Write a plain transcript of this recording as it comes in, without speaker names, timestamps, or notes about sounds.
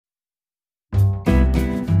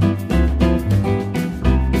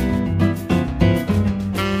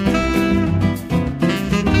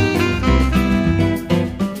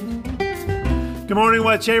Good morning,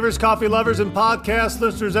 wet shavers, coffee lovers, and podcast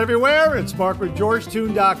listeners everywhere. It's Mark with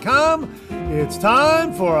GeorgeToon.com. It's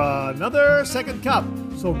time for another second cup.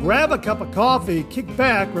 So grab a cup of coffee, kick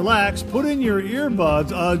back, relax, put in your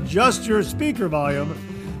earbuds, adjust your speaker volume,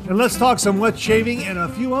 and let's talk some wet shaving and a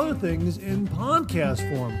few other things in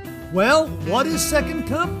podcast form. Well, what is Second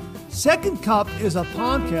Cup? Second Cup is a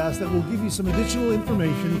podcast that will give you some additional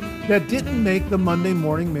information that didn't make the Monday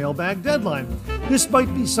morning mailbag deadline. This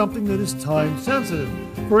might be something that is time sensitive.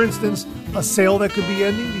 For instance, a sale that could be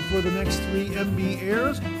ending before the next 3MB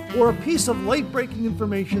airs, or a piece of late-breaking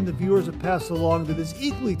information that viewers have passed along that is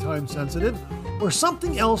equally time sensitive, or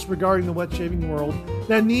something else regarding the wet shaving world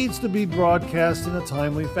that needs to be broadcast in a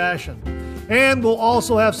timely fashion. And we'll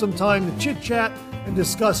also have some time to chit-chat and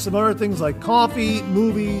discuss some other things like coffee,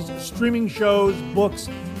 movies, streaming shows, books,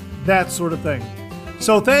 that sort of thing.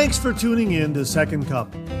 So thanks for tuning in to Second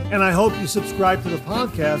Cup. And I hope you subscribe to the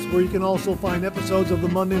podcast where you can also find episodes of the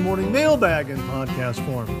Monday Morning Mailbag in podcast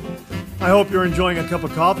form. I hope you're enjoying a cup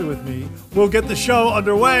of coffee with me. We'll get the show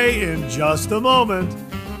underway in just a moment.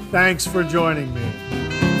 Thanks for joining me.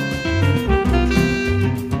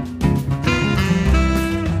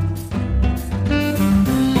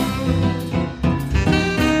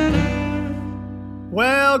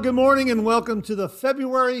 Well, good morning and welcome to the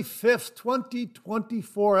February 5th,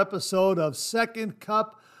 2024 episode of Second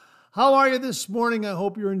Cup. How are you this morning? I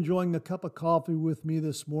hope you're enjoying a cup of coffee with me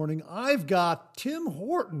this morning. I've got Tim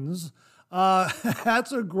Hortons.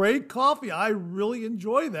 That's a great coffee. I really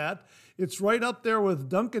enjoy that. It's right up there with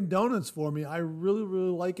Dunkin' Donuts for me. I really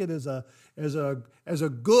like it as a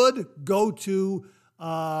good go-to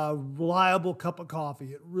reliable cup of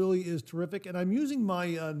coffee. It really is terrific. And I'm using my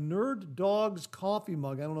Nerd Dogs coffee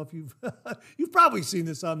mug. I don't know if you've probably seen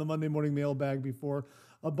this on the Monday Morning Mailbag before.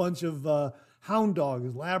 A bunch of hound dogs,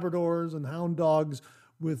 Labradors and hound dogs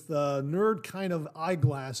with nerd kind of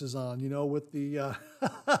eyeglasses on, with the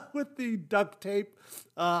with the duct tape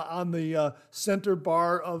on the center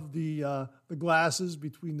bar of the glasses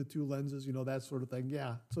between the two lenses, that sort of thing.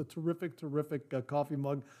 Yeah, it's a terrific coffee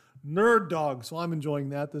mug. Nerd Dog. So I'm enjoying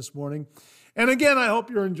that this morning. And again, I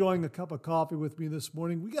hope you're enjoying a cup of coffee with me this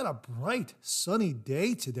morning. We got a bright, sunny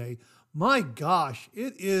day today. My gosh,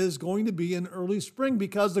 it is going to be an early spring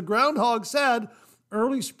because the groundhog said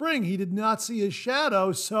early spring. He did not see his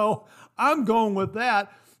shadow, so I'm going with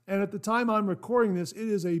that. And at the time I'm recording this, it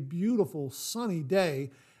is a beautiful, sunny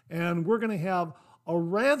day, and we're going to have a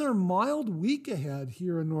rather mild week ahead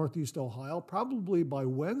here in Northeast Ohio. Probably by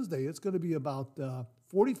Wednesday, it's going to be about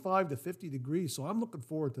 45 to 50 degrees, so I'm looking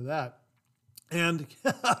forward to that. And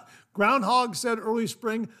groundhog said early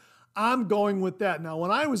spring. I'm going with that. Now,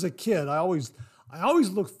 when I was a kid, I always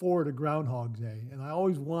looked forward to Groundhog Day, and I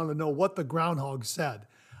always wanted to know what the groundhog said,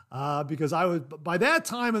 because by that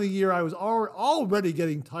time of the year, I was already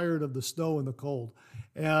getting tired of the snow and the cold.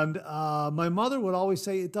 And my mother would always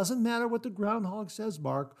say, it doesn't matter what the groundhog says,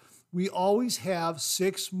 Mark. We always have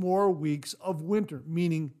 6 more weeks of winter,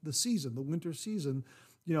 meaning the winter season.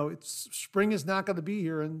 Spring is not going to be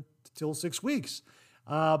here until 6 weeks.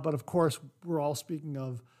 But of course, we're all speaking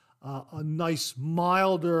of a nice,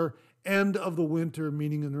 milder end of the winter,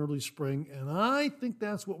 meaning an early spring. And I think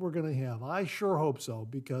that's what we're going to have. I sure hope so,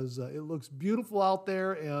 because it looks beautiful out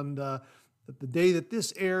there. And the day that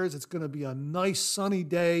this airs, it's going to be a nice, sunny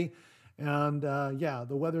day. And the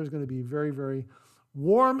weather is going to be very, very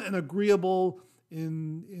warm and agreeable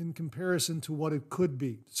in comparison to what it could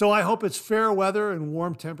be. So I hope it's fair weather and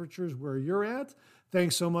warm temperatures where you're at.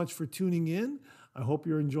 Thanks so much for tuning in. I hope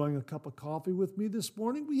you're enjoying a cup of coffee with me this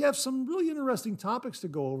morning. We have some really interesting topics to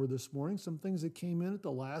go over this morning, some things that came in at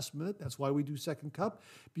the last minute. That's why we do Second Cup,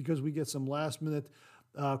 because we get some last minute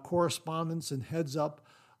correspondence and heads up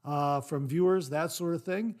from viewers, that sort of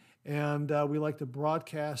thing. And we like to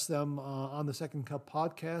broadcast them on the Second Cup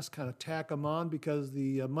podcast, kind of tack them on, because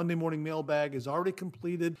the Monday Morning Mailbag is already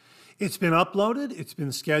completed. It's been uploaded, it's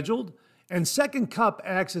been scheduled, and Second Cup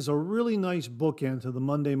acts as a really nice bookend to the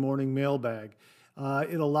Monday Morning Mailbag.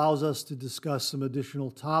 It allows us to discuss some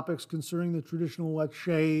additional topics concerning the traditional wet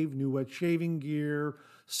shave, new wet shaving gear,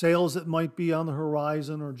 sales that might be on the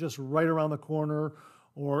horizon or just right around the corner,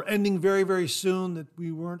 or ending very, very soon that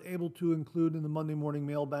we weren't able to include in the Monday Morning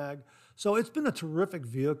Mailbag. So it's been a terrific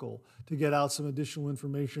vehicle to get out some additional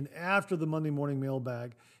information after the Monday Morning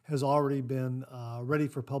Mailbag has already been ready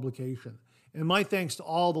for publication. And my thanks to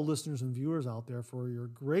all the listeners and viewers out there for your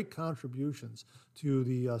great contributions to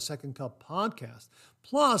the Second Cup podcast.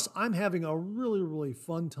 Plus, I'm having a really, really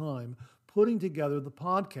fun time putting together the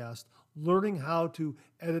podcast, learning how to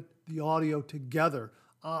edit the audio together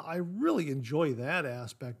I really enjoy that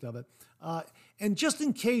aspect of it. And just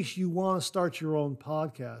in case you want to start your own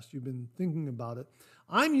podcast, you've been thinking about it,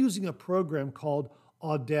 I'm using a program called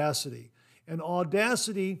Audacity. And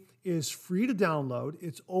Audacity is free to download.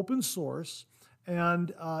 It's open source,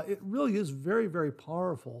 and it really is very, very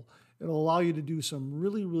powerful. It'll allow you to do some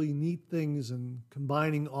really, really neat things in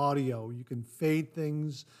combining audio. You can fade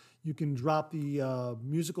things. You can drop the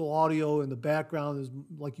musical audio in the background,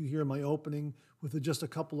 like you hear in my opening, with just a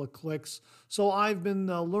couple of clicks. So I've been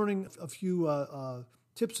learning a few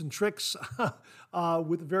tips and tricks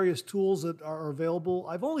with the various tools that are available.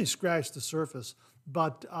 I've only scratched the surface,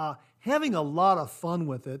 but having a lot of fun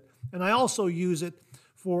with it. And I also use it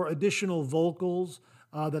for additional vocals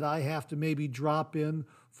that I have to maybe drop in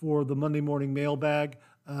for the Monday morning mailbag,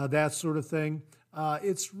 that sort of thing.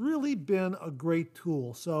 It's really been a great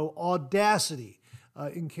tool. So Audacity,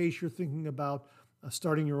 in case you're thinking about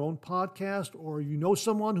starting your own podcast, or you know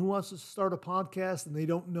someone who wants to start a podcast and they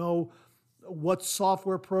don't know what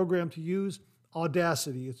software program to use,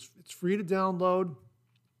 Audacity. It's free to download,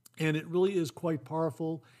 and it really is quite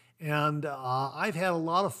powerful. And I've had a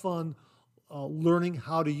lot of fun learning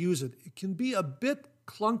how to use it. It can be a bit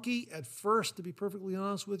clunky at first, to be perfectly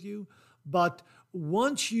honest with you, but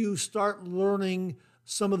once you start learning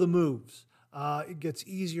some of the moves, it gets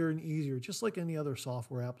easier and easier, just like any other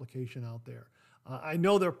software application out there. I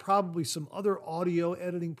know there are probably some other audio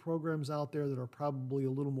editing programs out there that are probably a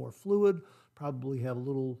little more fluid, probably have a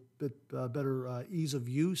little bit better ease of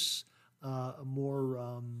use,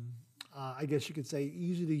 more, I guess you could say,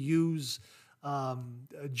 easy to use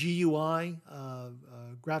GUI,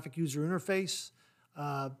 graphic user interface.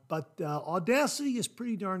 But Audacity is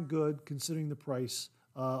pretty darn good considering the price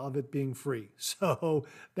of it being free. So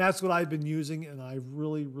that's what I've been using, and I've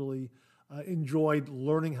really, really enjoyed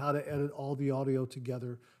learning how to edit all the audio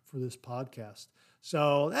together for this podcast.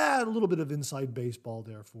 So a little bit of inside baseball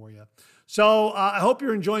there for you. So I hope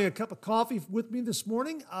you're enjoying a cup of coffee with me this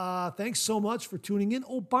morning. Thanks so much for tuning in.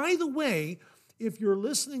 Oh, by the way, if you're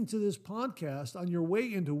listening to this podcast on your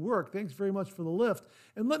way into work, thanks very much for the lift.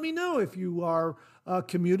 And let me know if you are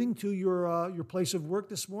commuting to your place of work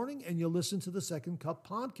this morning and you listen to the Second Cup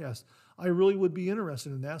podcast. I really would be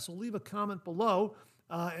interested in that. So leave a comment below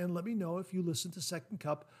and let me know if you listen to Second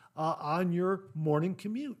Cup on your morning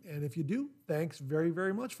commute. And if you do, thanks very,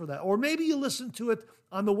 very much for that. Or maybe you listen to it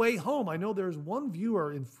on the way home. I know there's one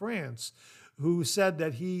viewer in France who said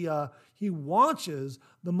that he watches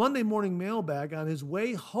the Monday morning mailbag on his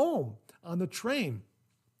way home on the train.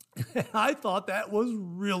 I thought that was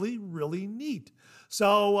really, really neat.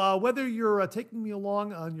 So whether you're taking me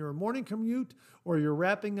along on your morning commute or you're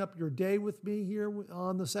wrapping up your day with me here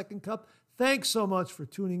on the Second Cup, thanks so much for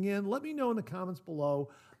tuning in. Let me know in the comments below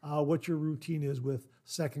what your routine is with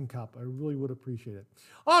Second Cup. I really would appreciate it.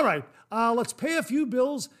 All right, let's pay a few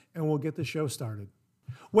bills and we'll get the show started.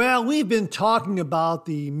 Well, we've been talking about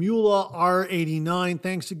the Mueller R89.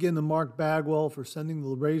 Thanks again to Mark Bagwell for sending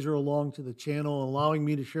the razor along to the channel and allowing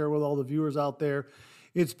me to share with all the viewers out there.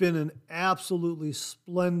 It's been an absolutely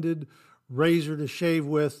splendid razor to shave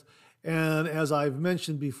with. And as I've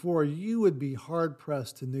mentioned before, you would be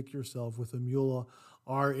hard-pressed to nick yourself with a Mueller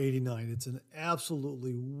R89. It's an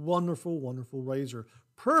absolutely wonderful, wonderful razor.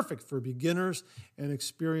 Perfect for beginners, and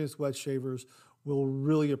experienced wet shavers will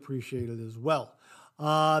really appreciate it as well.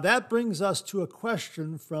 That brings us to a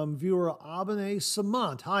question from viewer Abinay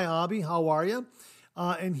Samant. Hi, Abby. How are you?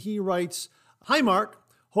 And he writes, Hi, Mark.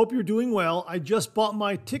 Hope you're doing well. I just bought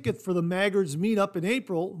my ticket for the Maggards meetup in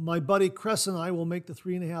April. My buddy Cress and I will make the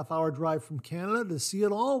 3.5-hour drive from Canada to see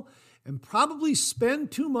it all and probably spend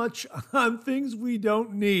too much on things we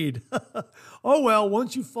don't need. Oh, well,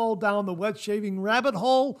 once you fall down the wet shaving rabbit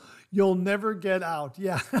hole, you'll never get out.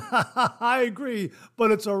 Yeah, I agree,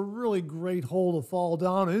 but it's a really great hole to fall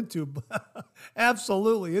down into.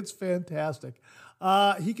 Absolutely, it's fantastic.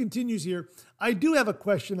 He continues here, I do have a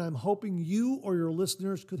question I'm hoping you or your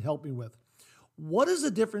listeners could help me with. What is the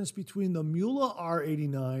difference between the Mueller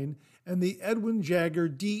R89 and the Edwin Jagger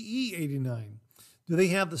DE89? Do they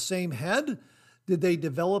have the same head? Did they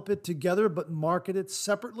develop it together but market it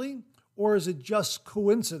separately? Or is it just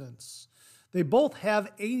coincidence? They both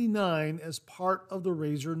have 89 as part of the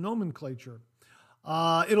razor nomenclature.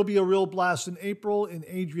 It'll be a real blast in April in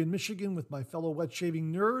Adrian, Michigan with my fellow wet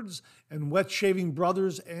shaving nerds and wet shaving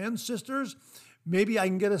brothers and sisters. Maybe I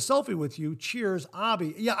can get a selfie with you. Cheers,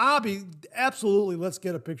 Abby. Yeah, Abby, absolutely. Let's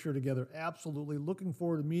get a picture together. Absolutely. Looking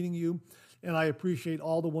forward to meeting you. And I appreciate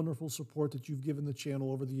all the wonderful support that you've given the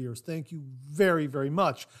channel over the years. Thank you very, very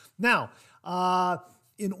much. Now,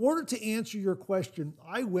 in order to answer your question,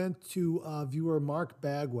 I went to viewer Mark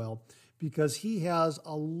Bagwell because he has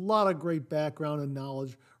a lot of great background and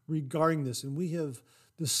knowledge regarding this. And we have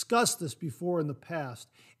discussed this before in the past.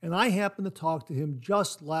 And I happened to talk to him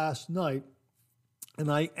just last night,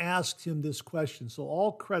 and I asked him this question. So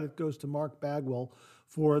all credit goes to Mark Bagwell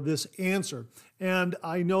for this answer. And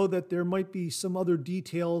I know that there might be some other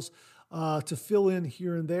details to fill in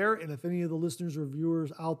here and there. And if any of the listeners or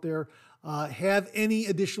viewers out there have any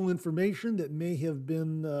additional information that may have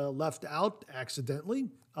been left out accidentally,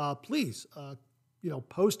 please,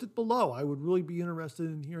 post it below. I would really be interested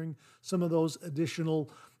in hearing some of those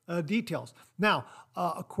additional details. Now,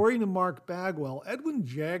 according to Mark Bagwell, Edwin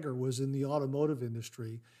Jagger was in the automotive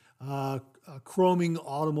industry, chroming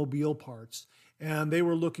automobile parts, and they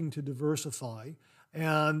were looking to diversify.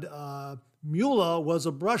 And Mueller was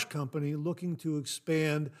a brush company looking to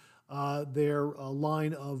expand their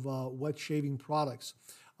line of wet shaving products.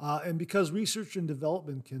 And because research and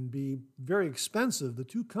development can be very expensive, the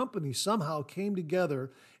two companies somehow came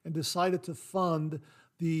together and decided to fund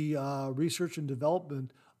the research and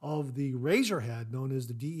development of the razor head known as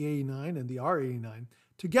the D89 and the R89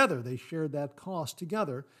 together. They shared that cost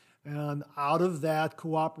together. And out of that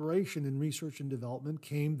cooperation in research and development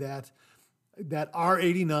came that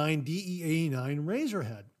R89, DE89 razor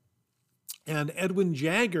head. And Edwin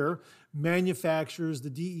Jagger manufactures the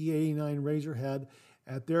DE89 razor head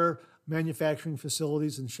at their manufacturing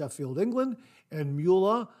facilities in Sheffield, England, and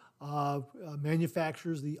Mueller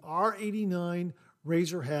manufactures the R89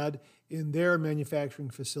 razor head in their manufacturing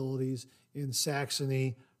facilities in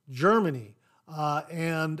Saxony, Germany.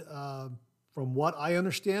 And from what I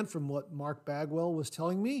understand, from what Mark Bagwell was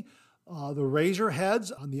telling me, the razor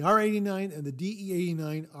heads on the R89 and the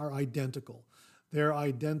DE89 are identical. They're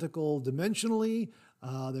identical dimensionally.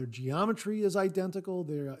 Their geometry is identical.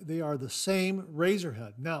 They are the same razor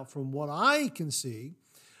head. Now, from what I can see,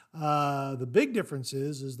 the big difference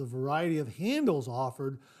is the variety of handles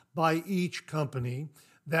offered by each company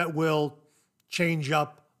that will change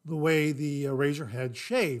up the way the razor head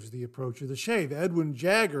shaves, the approach of the shave. Edwin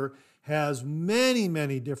Jagger has many,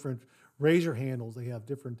 many different razor handles. They have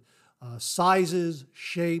different sizes,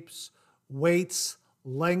 shapes, weights,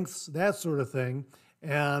 lengths, that sort of thing.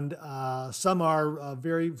 And some are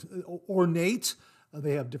very ornate.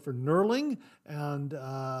 They have different knurling, and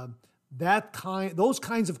those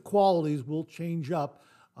kinds of qualities will change up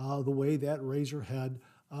the way that razor head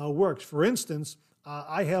works. For instance,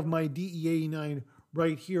 I have my DE89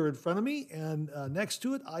 right here in front of me, and next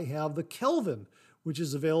to it I have the Kelvin, which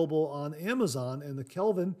is available on Amazon. And the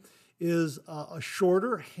Kelvin is a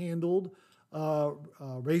shorter handled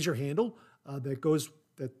razor handle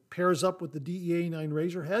that pairs up with the DE89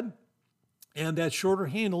 razor head, and that shorter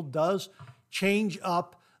handle does change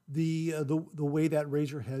up the way that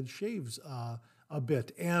razor head shaves a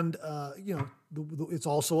bit, and it's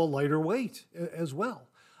also a lighter weight as well.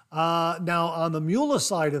 Now on the Mueller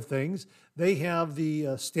side of things, they have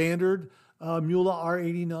the standard Mueller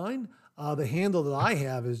R89. The handle that I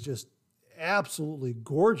have is just absolutely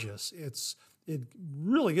gorgeous. It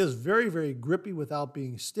really is very, very grippy without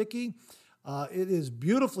being sticky. It is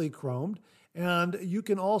beautifully chromed, and you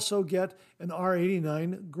can also get an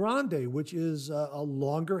R89 Grande, which is a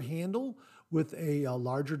longer handle with a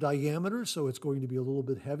larger diameter, so it's going to be a little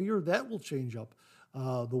bit heavier. That will change up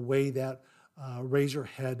the way that razor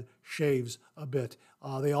head shaves a bit.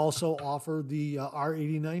 They also offer the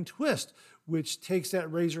R89 Twist, which takes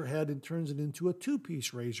that razor head and turns it into a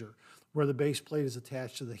two-piece razor, where the base plate is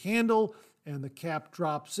attached to the handle and the cap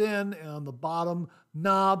drops in, and on the bottom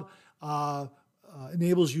knob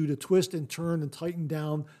enables you to twist and turn and tighten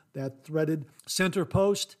down that threaded center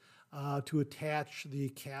post to attach the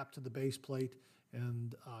cap to the base plate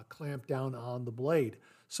and clamp down on the blade.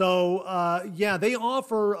 So they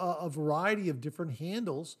offer a variety of different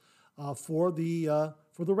handles for the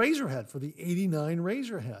razor head, for the 89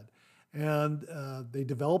 razor head. And they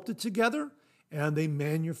developed it together, and they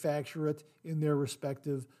manufacture it in their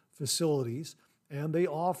respective facilities. And they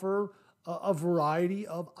offer a variety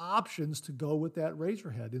of options to go with that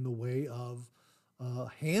razor head in the way of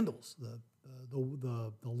handles,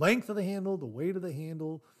 the length of the handle, the weight of the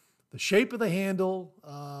handle, the shape of the handle,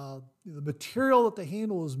 the material that the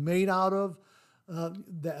handle is made out of,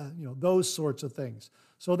 those sorts of things.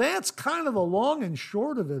 So that's kind of the long and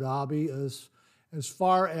short of it, Abby, as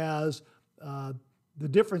far as the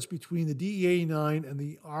difference between the DE89 and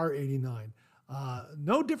the R89.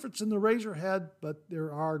 No difference in the razor head, but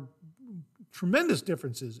there are tremendous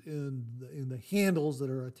differences in the handles that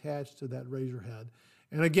are attached to that razor head.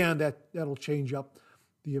 And again, that'll change up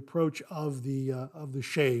the approach of the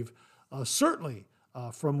shave, certainly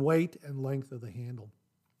from weight and length of the handle.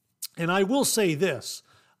 And I will say this,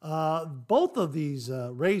 Both of these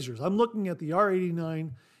razors, I'm looking at the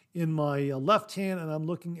R89 in my left hand, and I'm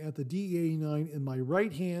looking at the DE89 in my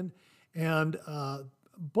right hand, and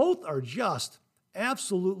both are just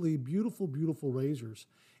absolutely beautiful, beautiful razors.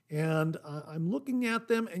 And I'm looking at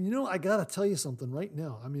them, and I got to tell you something right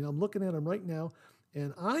now. I mean, I'm looking at them right now,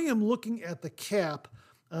 and I am looking at the cap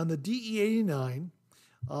on the DE89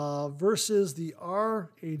 versus the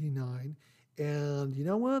R89. And you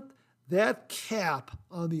know what? That cap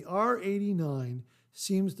on the R89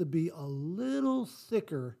 seems to be a little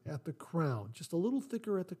thicker at the crown, just a little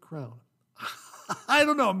thicker at the crown. I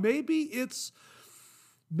don't know. Maybe it's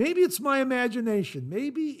my imagination.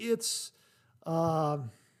 Maybe it's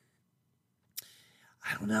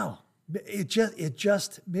I don't know. It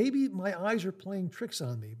just maybe my eyes are playing tricks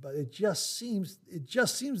on me, but it just seems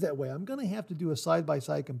that way. I'm going to have to do a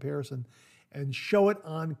side-by-side comparison and show it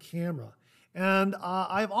on camera. And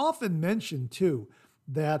I've often mentioned too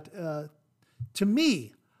that to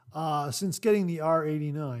me, since getting the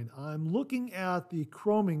R89, I'm looking at the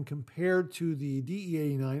chroming compared to the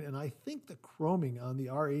DE89, and I think the chroming on the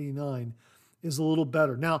R89 is a little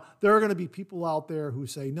better. Now, there are going to be people out there who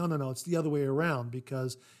say, no, it's the other way around,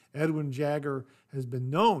 because Edwin Jagger has been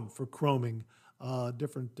known for chroming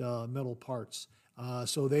different metal parts.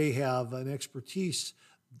 So they have an expertise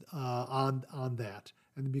on that,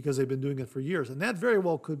 and because they've been doing it for years. And that very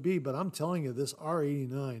well could be, but I'm telling you, this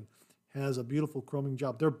R89 has a beautiful chroming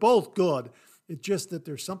job. They're both good. It's just that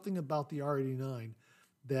there's something about the R89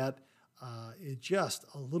 that is just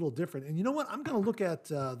a little different. And you know what? I'm going to look at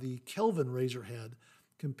the Kelvin razor head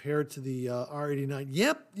compared to the R89.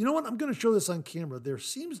 Yep, you know what? I'm going to show this on camera. There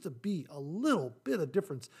seems to be a little bit of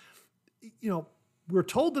difference. We're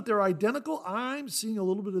told that they're identical. I'm seeing a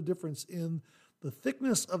little bit of difference in the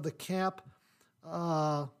thickness of the cap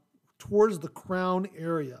towards the crown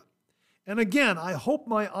area. And again, I hope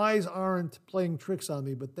my eyes aren't playing tricks on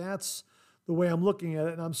me, but that's the way I'm looking at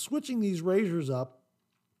it. And I'm switching these razors up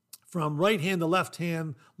from right hand to left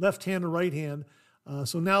hand to right hand.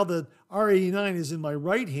 So now the R89 is in my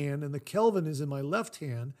right hand and the Kelvin is in my left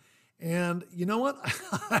hand. And you know what?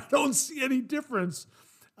 I don't see any difference.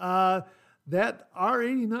 That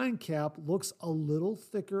R89 cap looks a little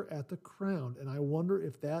thicker at the crown, and I wonder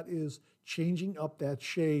if that is changing up that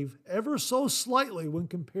shave ever so slightly when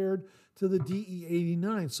compared to the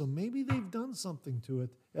DE89. So maybe they've done something to it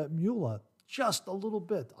at Mühle, just a little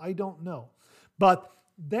bit. I don't know. But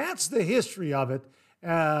that's the history of it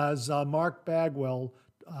as Mark Bagwell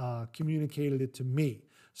communicated it to me.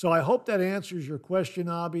 So I hope that answers your question,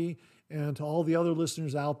 Abby, and to all the other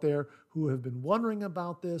listeners out there who have been wondering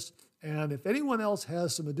about this. And if anyone else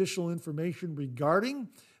has some additional information regarding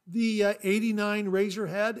the 89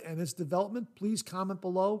 Razorhead and its development, please comment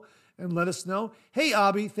below and let us know. Hey,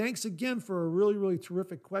 Abby, thanks again for a really, really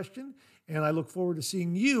terrific question. And I look forward to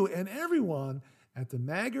seeing you and everyone at the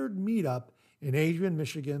Maggard Meetup in Adrian,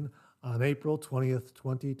 Michigan on April 20th,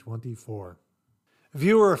 2024.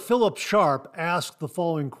 Viewer Philip Sharp asked the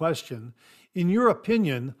following question. In your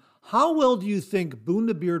opinion, how well do you think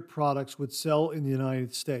Bundaberg products would sell in the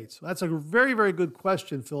United States? That's a very, very good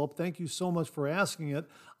question, Philip. Thank you so much for asking it.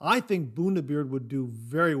 I think Bundaberg would do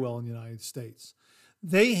very well in the United States.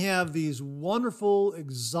 They have these wonderful,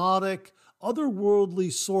 exotic,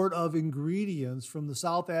 otherworldly sort of ingredients from the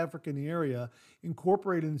South African area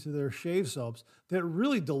incorporated into their shave soaps that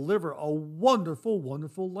really deliver a wonderful,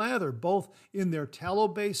 wonderful lather, both in their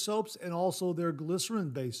tallow-based soaps and also their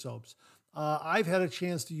glycerin-based soaps. I've had a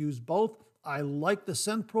chance to use both. I like the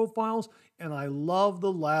scent profiles, and I love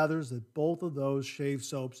the lathers that both of those shave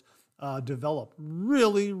soaps develop.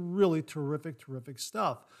 Really, really terrific, terrific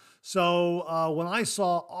stuff. So when I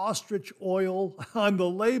saw ostrich oil on the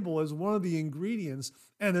label as one of the ingredients,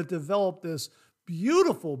 and it developed this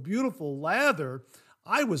beautiful, beautiful lather,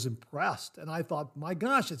 I was impressed. And I thought, my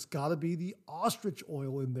gosh, it's got to be the ostrich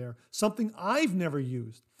oil in there, something I've never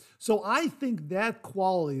used. So I think that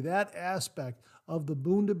quality, that aspect of the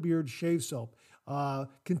Bundaberg shave soap,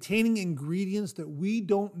 containing ingredients that we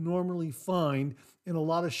don't normally find in a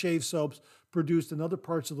lot of shave soaps produced in other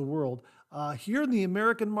parts of the world, here in the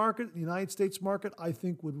American market, the United States market, I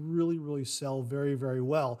think would really, really sell very, very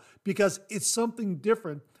well because it's something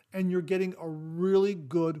different and you're getting a really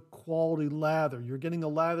good quality lather. You're getting a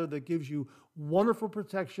lather that gives you wonderful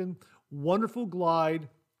protection, wonderful glide,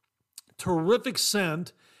 terrific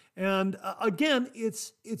scent, and again,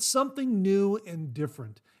 it's something new and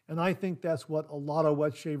different. And I think that's what a lot of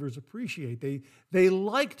wet shavers appreciate. They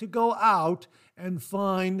like to go out and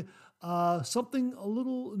find something a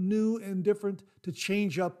little new and different to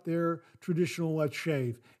change up their traditional wet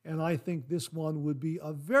shave. And I think this one would be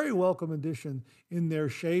a very welcome addition in their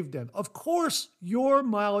shave den. Of course, your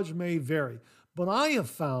mileage may vary, but I have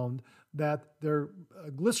found that their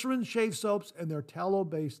glycerin shave soaps and their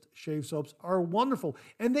tallow-based shave soaps are wonderful.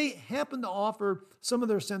 And they happen to offer some of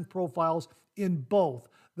their scent profiles in both.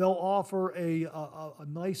 They'll offer a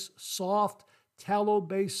nice, soft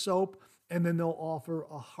tallow-based soap, and then they'll offer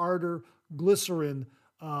a harder glycerin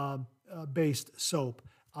based soap.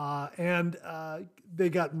 They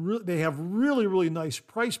have really, really nice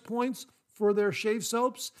price points for their shave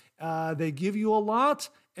soaps. They give you a lot.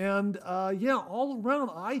 And all around,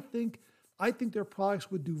 I think their products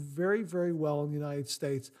would do very, very well in the United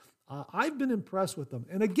States. I've been impressed with them.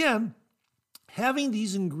 And again, having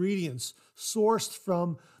these ingredients sourced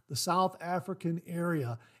from the South African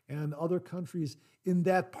area and other countries in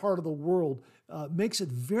that part of the world makes it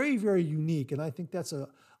very, very unique. And I think that's a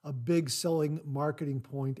big selling marketing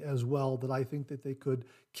point as well that I think that they could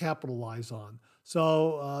capitalize on.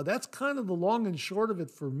 So that's kind of the long and short of it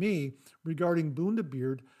for me regarding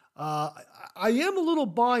Bundaberg. I am a little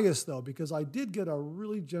biased, though, because I did get a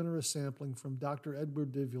really generous sampling from Dr.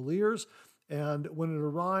 Edward de Villiers. And when it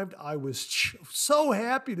arrived, I was so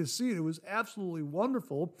happy to see it. It was absolutely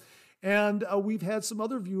wonderful. And we've had some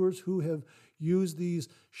other viewers who have used these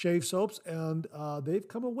shave soaps, and they've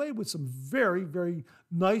come away with some very, very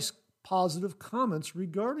nice, positive comments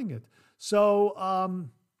regarding it. So,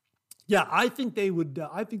 I think they would.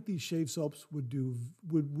 I think these shave soaps would do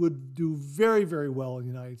very, very well in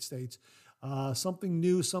the United States. Something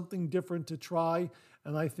new, something different to try,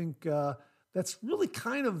 and I think that's really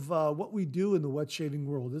kind of what we do in the wet shaving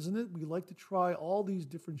world, isn't it? We like to try all these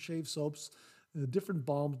different shave soaps, different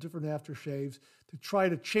balms, different aftershaves to try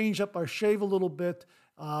to change up our shave a little bit.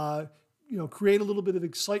 Create a little bit of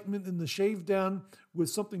excitement in the shave den with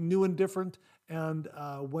something new and different. And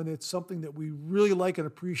when it's something that we really like and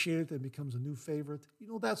appreciate, it becomes a new favorite,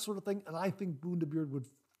 that sort of thing. And I think Bundaberg would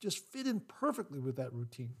just fit in perfectly with that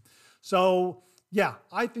routine. So,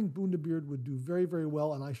 I think Bundaberg would do very, very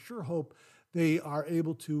well. And I sure hope they are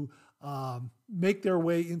able to make their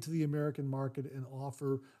way into the American market and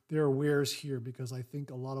offer their wares here, because I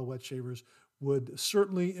think a lot of wet shavers would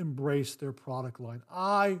certainly embrace their product line.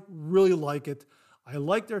 I really like it. I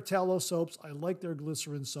like their tallow soaps. I like their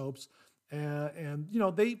glycerin soaps. And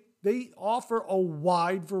they offer a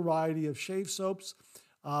wide variety of shave soaps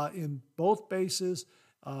in both bases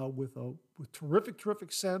with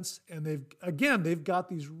terrific scents. And they've got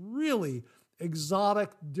these really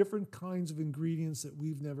exotic, different kinds of ingredients that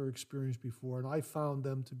we've never experienced before. And I found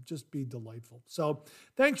them to just be delightful. So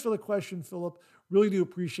thanks for the question, Philip. Really do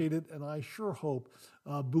appreciate it. And I sure hope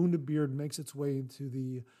Bundaberg makes its way into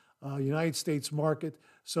the United States market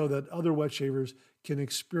so that other wet shavers can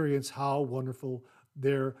experience how wonderful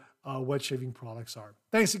their wet shaving products are.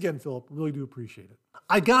 Thanks again, Philip. Really do appreciate it.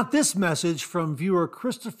 I got this message from viewer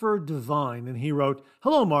Christopher Devine, and he wrote,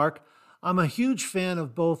 "Hello, Mark. I'm a huge fan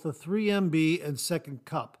of both the 3MB and Second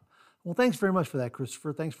Cup." Well, thanks very much for that,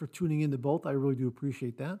 Christopher. Thanks for tuning into both. I really do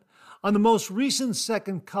appreciate that. On the most recent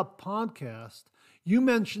Second Cup podcast, you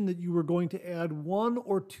mentioned that you were going to add 1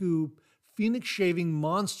 or 2 Phoenix Shaving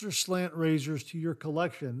Monster Slant razors to your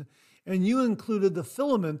collection, and you included the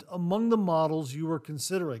filament among the models you were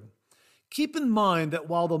considering. Keep in mind that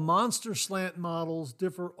while the Monster Slant models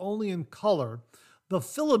differ only in color, the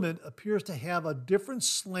filament appears to have a different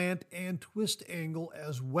slant and twist angle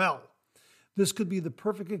as well. This could be the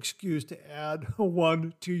perfect excuse to add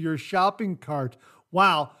one to your shopping cart.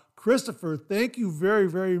 Wow, Christopher, thank you very,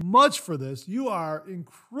 very much for this. You are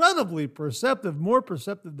incredibly perceptive, more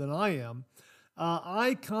perceptive than I am.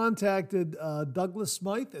 I contacted Douglas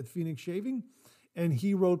Smythe at Phoenix Shaving, and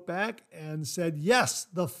he wrote back and said, yes,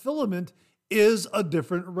 the filament is a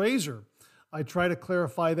different razor. I try to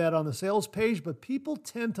clarify that on the sales page, but people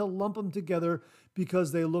tend to lump them together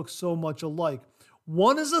because they look so much alike.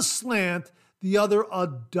 One is a slant, the other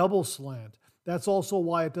a double slant. That's also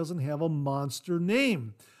why it doesn't have a monster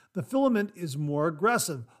name. The filament is more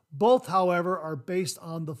aggressive. Both, however, are based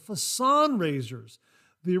on the Fasan razors.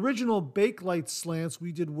 The original Bakelite slants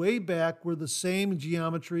we did way back were the same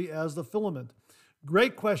geometry as the filament.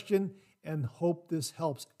 Great question, and hope this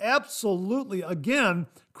helps. Absolutely. Again,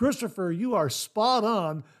 Christopher, you are spot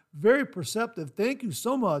on, very perceptive. Thank you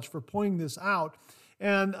so much for pointing this out.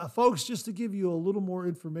 And folks, just to give you a little more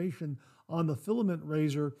information on the filament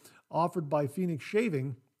razor offered by Phoenix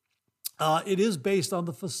Shaving, it is based on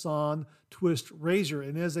the Fasan twist razor.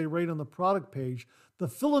 And as they write on the product page, the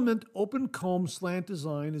filament open comb slant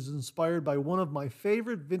design is inspired by one of my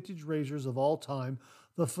favorite vintage razors of all time,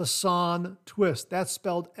 the Fasan Twist. That's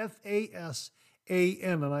spelled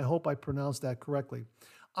F-A-S-A-N, and I hope I pronounced that correctly.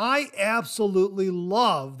 I absolutely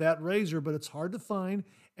love that razor, but it's hard to find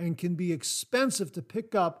and can be expensive to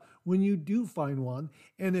pick up when you do find one.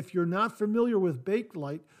 And if you're not familiar with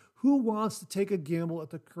Bakelite, who wants to take a gamble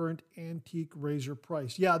at the current antique razor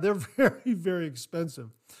price? Yeah, they're very, very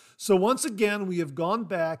expensive. So once again, we have gone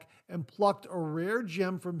back and plucked a rare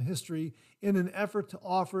gem from history in an effort to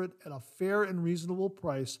offer it at a fair and reasonable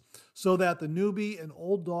price so that the newbie and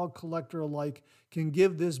old dog collector alike can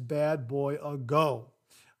give this bad boy a go.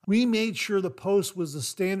 We made sure the post was the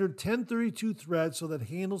standard 1032 thread so that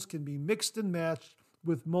handles can be mixed and matched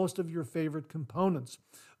with most of your favorite components,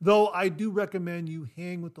 though I do recommend you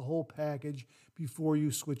hang with the whole package before you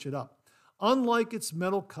switch it up. Unlike its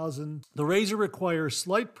metal cousin, the razor requires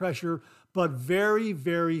slight pressure, but very,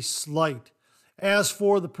 very slight. As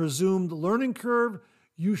for the presumed learning curve,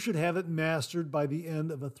 you should have it mastered by the end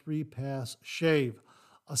of a 3-pass shave.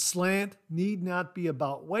 A slant need not be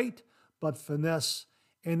about weight, but finesse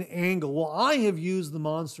and angle. Well, I have used the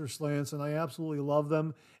Monster slants and I absolutely love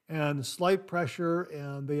them. And slight pressure,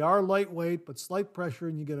 and they are lightweight, but slight pressure,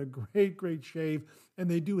 and you get a great, great shave. And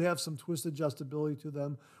they do have some twist adjustability to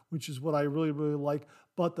them, which is what I really, really like.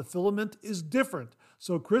 But the filament is different.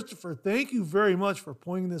 So, Christopher, thank you very much for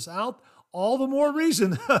pointing this out. All the more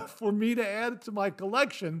reason for me to add it to my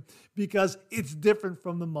collection because it's different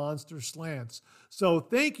from the Monster slants. So,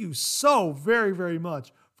 thank you so very, very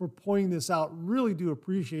much for pointing this out. Really do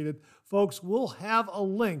appreciate it. Folks, we'll have a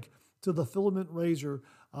link to the filament razor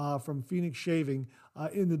from Phoenix Shaving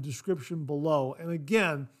in the description below. And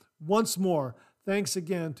again, once more, thanks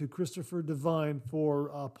again to Christopher Devine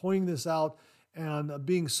for pointing this out and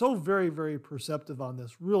being so very, very perceptive on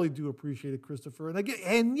this. Really do appreciate it, Christopher.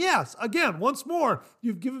 And yes, again, once more,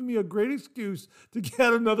 you've given me a great excuse to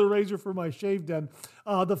get another razor for my shave den,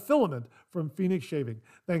 the filament from Phoenix Shaving.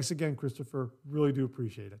 Thanks again, Christopher. Really do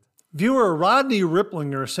appreciate it. Viewer Rodney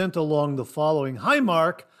Ripplinger sent along the following. Hi,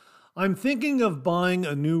 Mark. I'm thinking of buying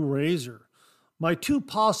a new razor. My two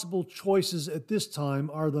possible choices at this time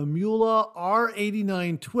are the Mula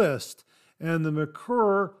R89 Twist and the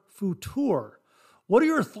Merkur Futur. What are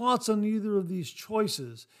your thoughts on either of these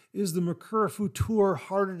choices? Is the Merkur Futur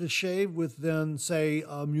harder to shave with than, say,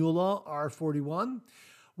 a Mula R41?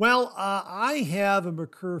 Well, I have a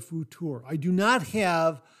Merkur Futur. I do not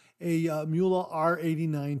have a Mula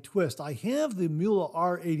R89 Twist. I have the Mula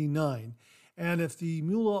R89. And if the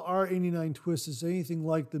Mula R89 Twist is anything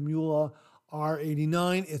like the Mula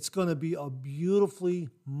R89, it's going to be a beautifully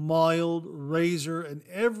mild razor, an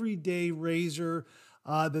everyday razor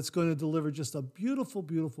that's going to deliver just a beautiful,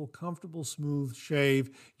 beautiful, comfortable, smooth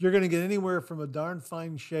shave. You're going to get anywhere from a darn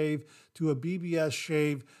fine shave to a BBS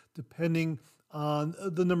shave, depending on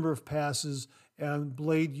the number of passes and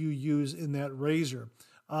blade you use in that razor.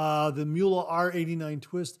 The Mula R89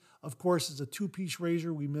 Twist, of course, is a two-piece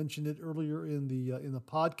razor. We mentioned it earlier in the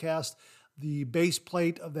podcast. The base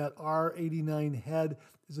plate of that R89 head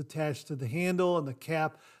is attached to the handle, and the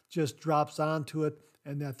cap just drops onto it,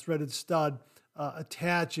 and that threaded stud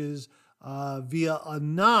attaches via a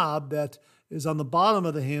knob that is on the bottom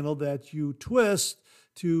of the handle that you twist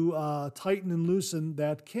to tighten and loosen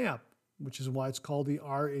that cap, which is why it's called the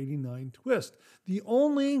R89 Twist. The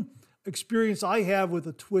only experience I have with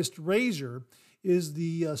a twist razor is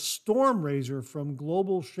the Storm razor from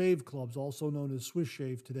Global Shave Clubs, also known as Swiss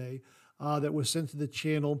Shave today, that was sent to the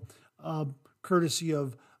channel courtesy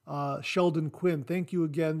of Sheldon Quinn. Thank you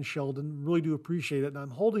again, Sheldon. Really do appreciate it. And I'm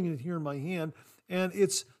holding it here in my hand, and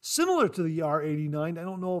it's similar to the R89. I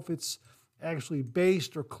don't know if it's actually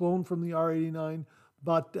based or cloned from the R89,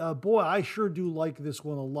 but boy, I sure do like this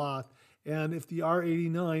one a lot. And if the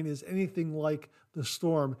R89 is anything like the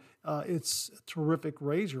Storm, it's a terrific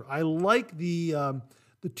razor. I like the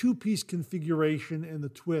two-piece configuration and the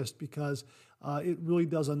twist because it really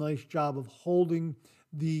does a nice job of holding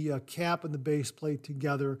the cap and the base plate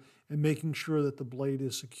together and making sure that the blade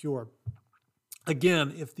is secure.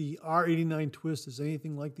 Again, if the R89 Twist is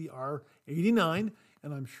anything like the R89,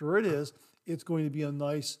 and I'm sure it is, it's going to be a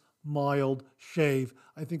nice, mild shave.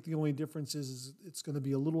 I think the only difference is it's going to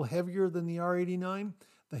be a little heavier than the R89.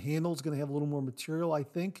 The handle is going to have a little more material, I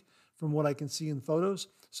think, from what I can see in photos.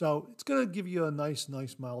 So it's going to give you a nice,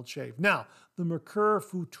 mild shave. Now, the Merkur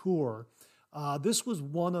Futur. This was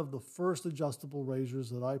one of the first adjustable razors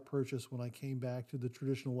that I purchased when I came back to the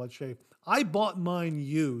traditional wet shave. I bought mine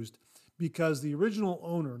used because the original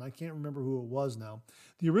owner, and I can't remember who it was now,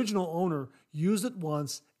 the original owner used it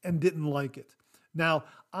once and didn't like it. Now,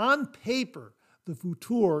 on paper, the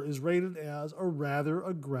Futur is rated as a rather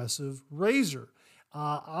aggressive razor.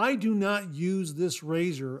 I do not use this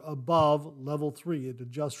razor above level 3. It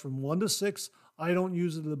adjusts from 1 to 6. I don't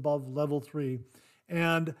use it above level 3.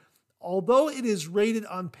 And although it is rated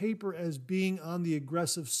on paper as being on the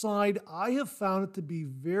aggressive side, I have found it to be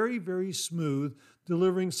very, very smooth,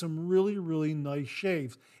 delivering some really, really nice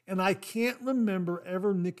shaves. And I can't remember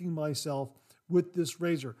ever nicking myself with this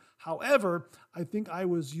razor. However, I think I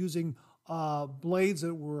was using blades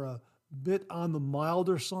that were a bit on the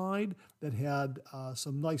milder side, that had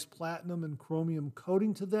some nice platinum and chromium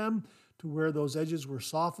coating to them, to where those edges were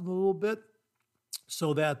softened a little bit,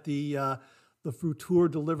 so that the Futur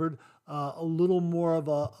delivered a little more of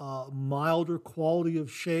a milder quality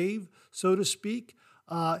of shave, so to speak.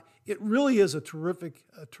 It really is a terrific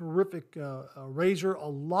razor. A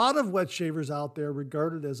lot of wet shavers out there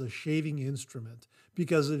regard it as a shaving instrument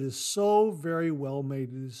because it is so very well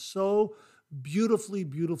made. It is so beautifully,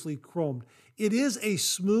 beautifully chromed. It is a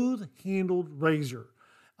smooth-handled razor,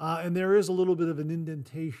 and there is a little bit of an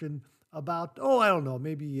indentation about, I don't know,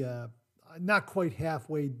 maybe not quite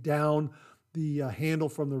halfway down the handle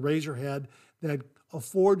from the razor head that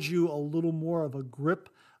affords you a little more of a grip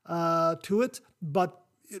to it, but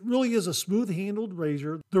it really is a smooth-handled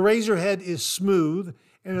razor. The razor head is smooth,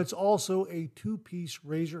 and it's also a two-piece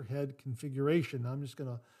razor head configuration. I'm just going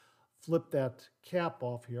to flip that cap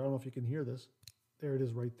off here. I don't know if you can hear this. There it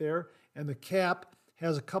is right there. And the cap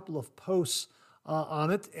has a couple of posts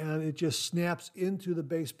on it, and it just snaps into the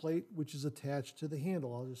base plate, which is attached to the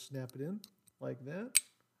handle. I'll just snap it in like that.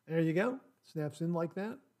 There you go. Snaps in like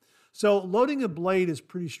that. So loading a blade is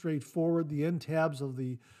pretty straightforward. The end tabs of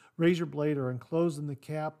the razor blade are enclosed in the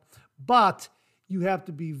cap, but you have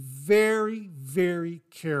to be very, very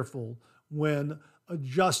careful when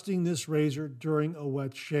adjusting this razor during a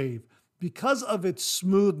wet shave. Because of its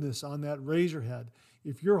smoothness on that razor head,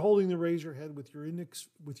 if you're holding the razor head with your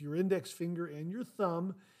index finger and your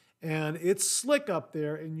thumb, and it's slick up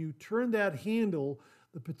there, and you turn that handle,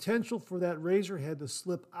 the potential for that razor head to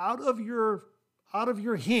slip out of your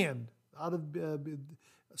hand,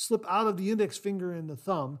 slip out of the index finger and the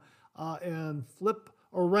thumb, and flip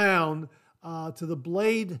around to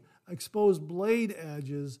the exposed blade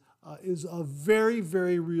edges, is a very,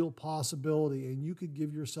 very real possibility, and you could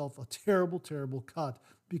give yourself a terrible, terrible cut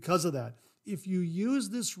because of that. If you use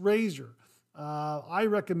this razor, I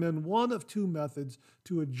recommend one of two methods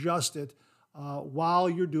to adjust it while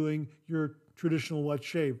you're doing your traditional wet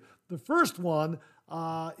shave. The first one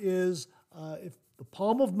is if the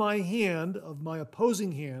palm of my hand, of my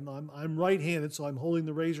opposing hand, I'm right-handed, so I'm holding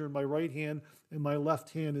the razor in my right hand and my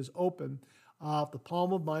left hand is open. If the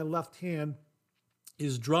palm of my left hand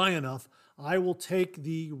is dry enough, I will take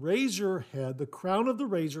the razor head, the crown of the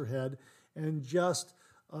razor head, and just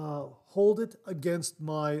hold it against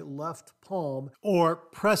my left palm or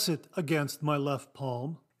press it against my left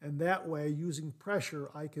palm. And that way, using pressure,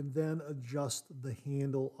 I can then adjust the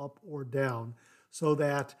handle up or down so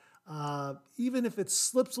that even if it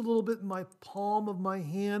slips a little bit in my palm of my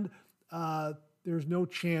hand, there's no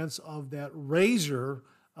chance of that razor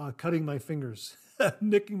cutting my fingers,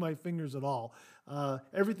 nicking my fingers at all.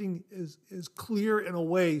 Everything is clear in a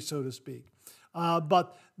way, so to speak.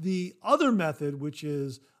 But the other method, which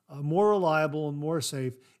is more reliable and more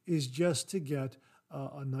safe, is just to get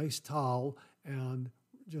a nice towel and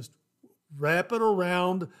just wrap it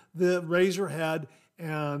around the razor head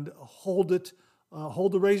and hold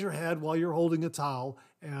the razor head while you're holding a towel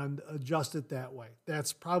and adjust it that way.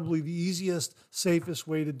 That's probably the easiest, safest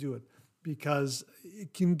way to do it because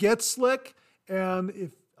it can get slick, and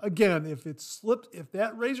if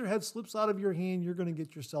that razor head slips out of your hand, you're going to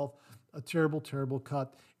get yourself a terrible, terrible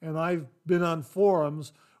cut. And I've been on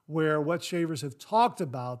forums where wet shavers have talked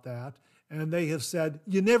about that, and they have said,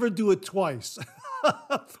 you never do it twice.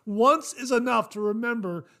 Once is enough to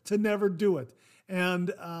remember to never do it.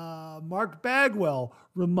 And Mark Bagwell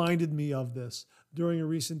reminded me of this during a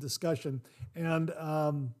recent discussion. And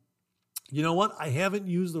you know what? I haven't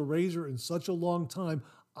used the razor in such a long time,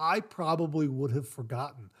 I probably would have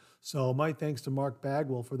forgotten. So my thanks to Mark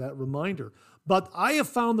Bagwell for that reminder. But I have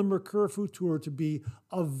found the Merkur Futur to be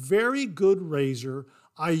a very good razor.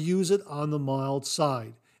 I use it on the mild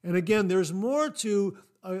side. And again, there's more to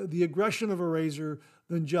the aggression of a razor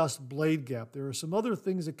than just blade gap. There are some other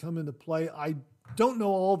things that come into play. I don't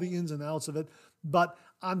know all the ins and outs of it, but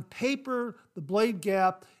on paper, the blade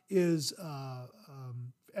gap is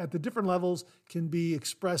at the different levels can be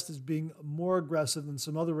expressed as being more aggressive than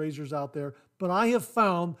some other razors out there. But I have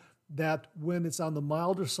found that when it's on the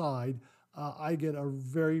milder side, I get a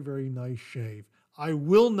very, very nice shave. I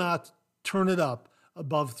will not turn it up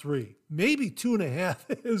above 3. Maybe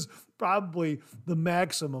 2.5 is probably the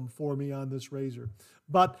maximum for me on this razor.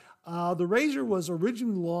 But the razor was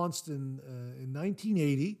originally launched in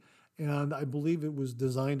 1980, and I believe it was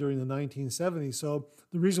designed during the 1970s. So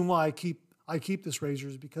the reason why I keep this razor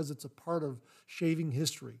is because it's a part of shaving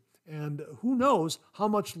history. And who knows how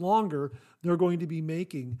much longer they're going to be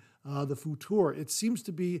making the Futur. It seems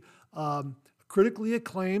to be critically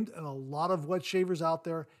acclaimed, and a lot of wet shavers out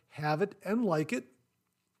there have it and like it.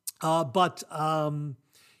 But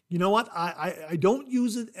you know what? I don't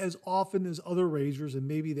use it as often as other razors, and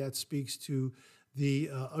maybe that speaks to the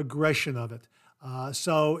aggression of it.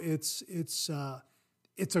 So it's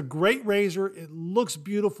a great razor. It looks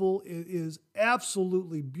beautiful. It is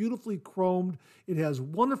absolutely beautifully chromed. It has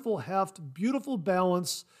wonderful heft, beautiful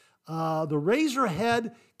balance. The razor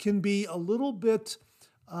head can be a little bit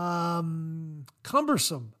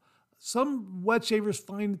cumbersome. Some wet shavers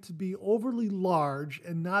find it to be overly large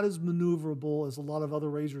and not as maneuverable as a lot of other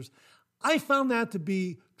razors. I found that to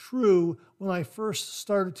be true when I first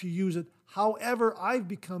started to use it. However, I've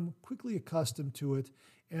become quickly accustomed to it,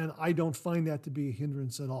 and I don't find that to be a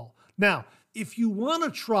hindrance at all. Now, if you want to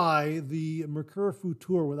try the Merkur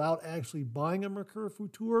Futur without actually buying a Merkur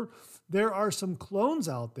Futur, there are some clones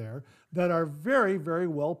out there that are very, very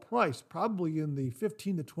well priced, probably in the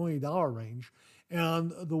 $15 to $20 range.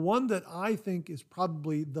 And the one that I think is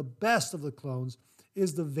probably the best of the clones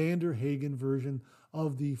is the Van der Hagen version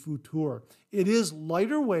of the Futur. It is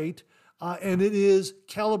lighter weight, and it is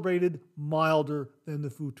calibrated milder than the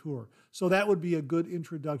Futur. So that would be a good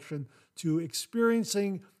introduction to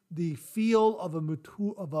experiencing the feel of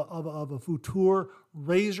a Futur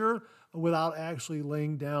razor without actually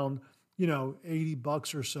laying down,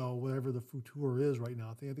 $80 or so, whatever the Futur is right now.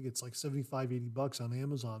 I think it's like $75, $80 on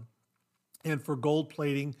Amazon. And for gold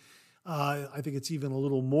plating, I think it's even a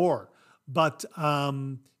little more. But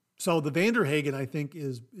so the Van der Hagen, I think,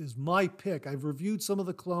 is my pick. I've reviewed some of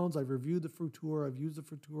the clones. I've reviewed the Futur. I've used the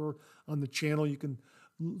Futur on the channel. You can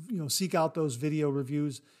seek out those video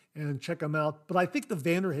reviews and check them out. But I think the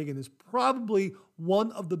Van der Hagen is probably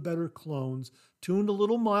one of the better clones, tuned a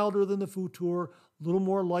little milder than the Futur, a little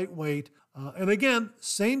more lightweight. And again,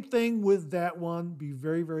 same thing with that one. Be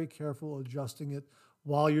very, very careful adjusting it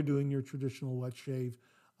while you're doing your traditional wet shave,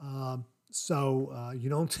 so you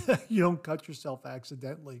don't cut yourself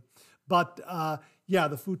accidentally. But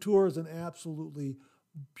the Futur is an absolutely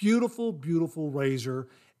beautiful, beautiful razor,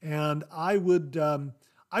 and I would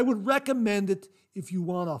recommend it if you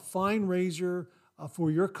want a fine razor for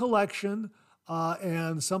your collection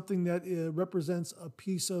and something that represents a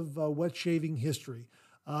piece of wet shaving history.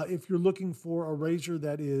 If you're looking for a razor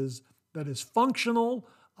that is functional.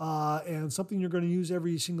 And something you're going to use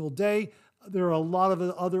every single day, there are a lot of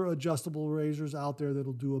other adjustable razors out there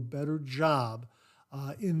that'll do a better job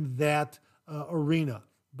in that arena.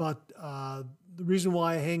 But the reason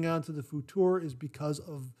why I hang on to the Futur is because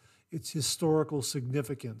of its historical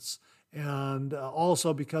significance, and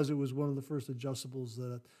also because it was one of the first adjustables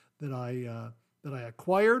that I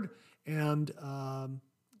acquired. And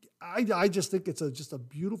I just think it's just a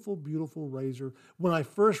beautiful, beautiful razor. When I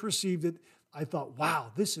first received it, I thought,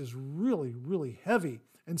 wow, this is really, really heavy.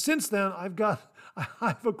 And since then,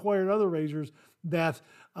 I've acquired other razors that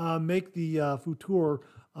make the Futur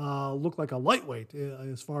look like a lightweight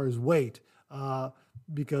as far as weight,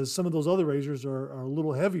 because some of those other razors are a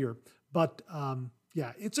little heavier. But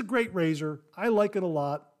it's a great razor. I like it a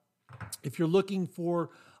lot. If you're looking for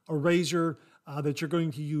a razor that you're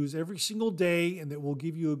going to use every single day and that will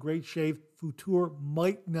give you a great shave, Futur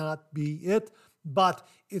might not be it. But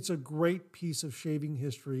it's a great piece of shaving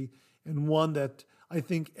history, and one that I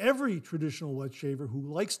think every traditional wet shaver who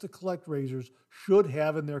likes to collect razors should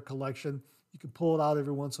have in their collection. You can pull it out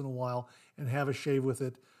every once in a while and have a shave with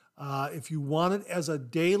it. If you want it as a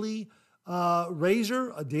daily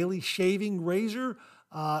razor, a daily shaving razor,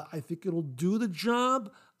 I think it'll do the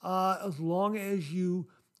job as long as you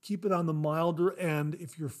keep it on the milder end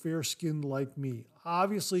if you're fair-skinned like me.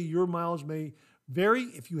 Obviously, your mileage may vary.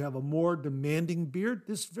 If you have a more demanding beard,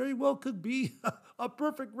 this very well could be a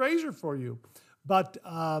perfect razor for you. But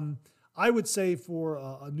I would say for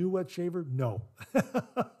a new wet shaver, no.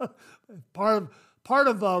 Part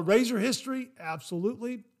of razor history,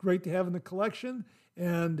 absolutely. Great to have in the collection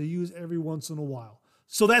and to use every once in a while.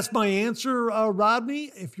 So that's my answer,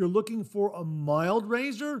 Rodney. If you're looking for a mild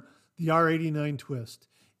razor, the R89 Twist.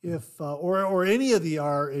 Or any of the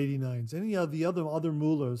R89s, any of the other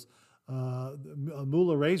Mullers,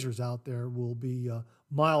 Muller razors out there will be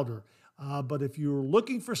milder. But if you're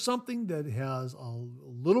looking for something that has a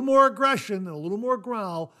little more aggression and a little more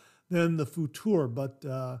growl, then the Futur. But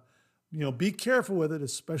be careful with it,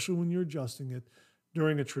 especially when you're adjusting it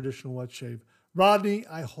during a traditional wet shave. Rodney,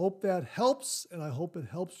 I hope that helps, and I hope it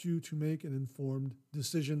helps you to make an informed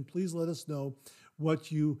decision. Please let us know what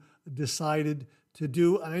you decided to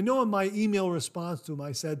do. And I know in my email response to him,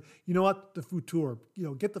 I said, you know what, the Futur,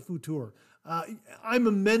 get the Futur. I'm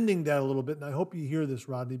amending that a little bit, and I hope you hear this,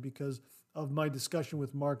 Rodney, because of my discussion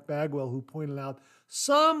with Mark Bagwell, who pointed out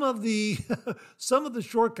some of the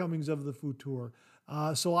shortcomings of the Futur.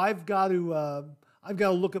 So I've got to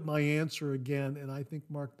look at my answer again, and I think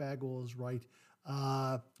Mark Bagwell is right.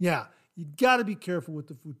 You got to be careful with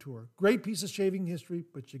the Futur. Great piece of shaving history,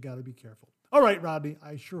 but you got to be careful. All right, Rodney,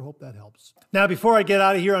 I sure hope that helps. Now, before I get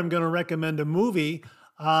out of here, I'm going to recommend a movie.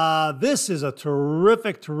 This is a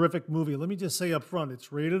terrific, terrific movie. Let me just say up front,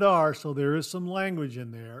 it's rated R, so there is some language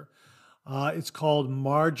in there. It's called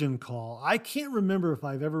Margin Call. I can't remember if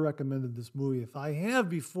I've ever recommended this movie. If I have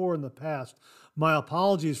before in the past, my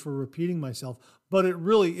apologies for repeating myself, but it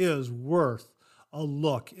really is worth a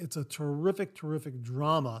look. It's a terrific, terrific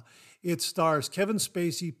drama. It stars Kevin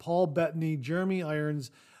Spacey, Paul Bettany, Jeremy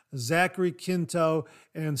Irons, Zachary Quinto,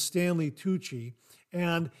 and Stanley Tucci.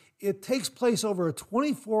 And it takes place over a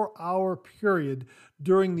 24-hour period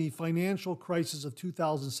during the financial crisis of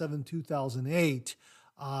 2007-2008.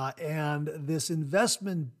 And this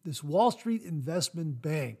Wall Street investment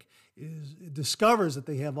bank discovers that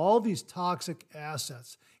they have all these toxic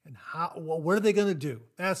assets. And what are they going to do?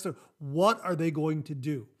 What are they going to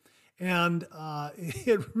do? And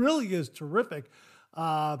it really is terrific.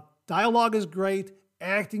 Dialogue is great.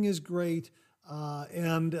 Acting is great.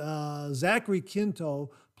 And Zachary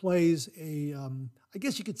Quinto plays I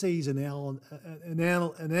guess you could say he's an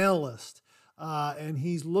analyst. And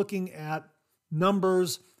he's looking at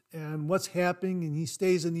numbers and what's happening. And he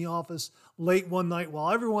stays in the office late one night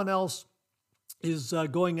while everyone else is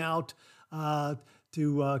going out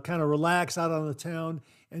to kind of relax out on the town.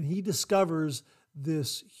 And he discovers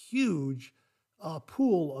this huge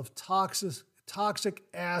pool of toxic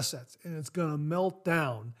assets, and it's going to melt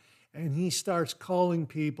down. And he starts calling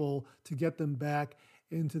people to get them back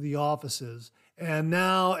into the offices. And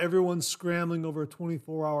now everyone's scrambling over a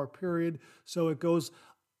 24-hour period. So it goes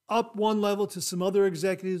up one level to some other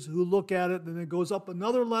executives who look at it. Then it goes up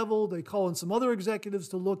another level. They call in some other executives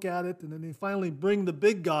to look at it. And then they finally bring the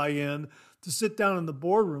big guy in to sit down in the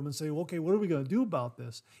boardroom and say, okay, what are we going to do about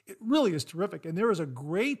this? It really is terrific. And there is a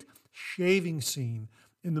great shaving scene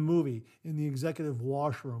in the movie, in the executive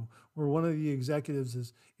washroom, where one of the executives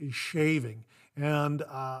is shaving. And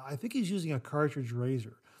I think he's using a cartridge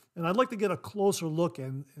razor. And I'd like to get a closer look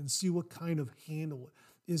and see what kind of handle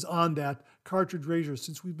is on that cartridge razor.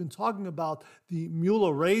 Since we've been talking about the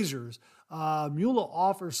Müller razors, Müller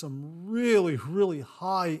offers some really, really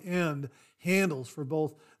high-end handles for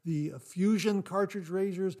both the Fusion cartridge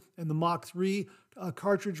razors and the Mach 3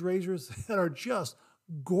 cartridge razors that are just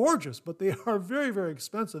gorgeous, but they are very, very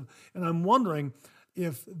expensive. And I'm wondering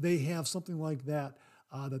if they have something like that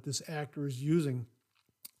that this actor is using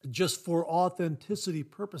just for authenticity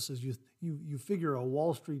purposes. You figure a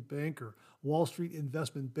Wall Street banker, Wall Street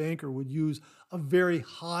investment banker would use a very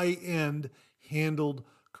high-end handled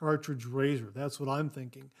cartridge razor. That's what I'm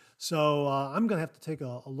thinking. So I'm going to have to take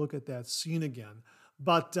a look at that scene again.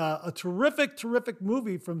 But a terrific, terrific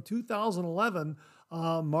movie from 2011,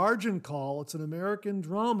 Margin Call. It's an American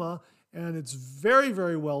drama, and it's very,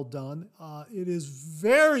 very well done. It is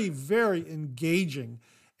very, very engaging.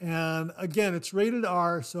 And again, it's rated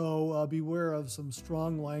R, so beware of some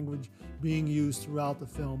strong language being used throughout the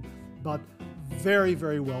film, but very,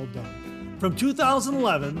 very well done. From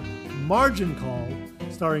 2011, Margin Call,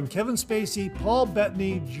 starring Kevin Spacey, Paul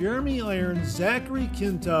Bettany, Jeremy Irons, Zachary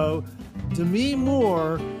Quinto, Demi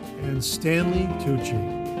Moore, and Stanley Tucci.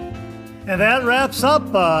 And that wraps up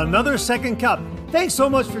another Second Cup. Thanks so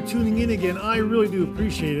much for tuning in again. I really do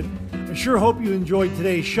appreciate it. I sure hope you enjoyed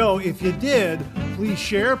today's show. If you did, please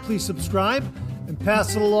share, please subscribe, and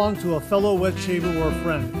pass it along to a fellow wet shaver or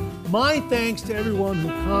friend. My thanks to everyone who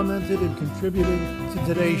commented and contributed to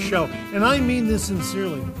today's show. And I mean this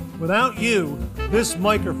sincerely. Without you, this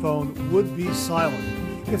microphone would be silent.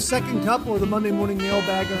 If Second Cup or the Monday Morning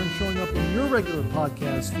Mailbag aren't showing up in your regular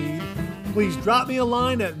podcast feed, please drop me a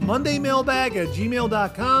line at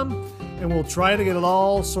mondaymailbag@gmail.com, and we'll try to get it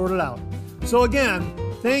all sorted out. So again,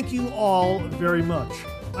 thank you all very much.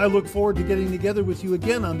 I look forward to getting together with you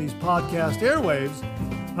again on these podcast airwaves.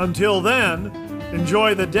 Until then,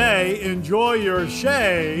 enjoy the day, enjoy your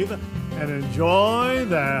shave, and enjoy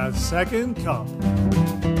that Second Cup.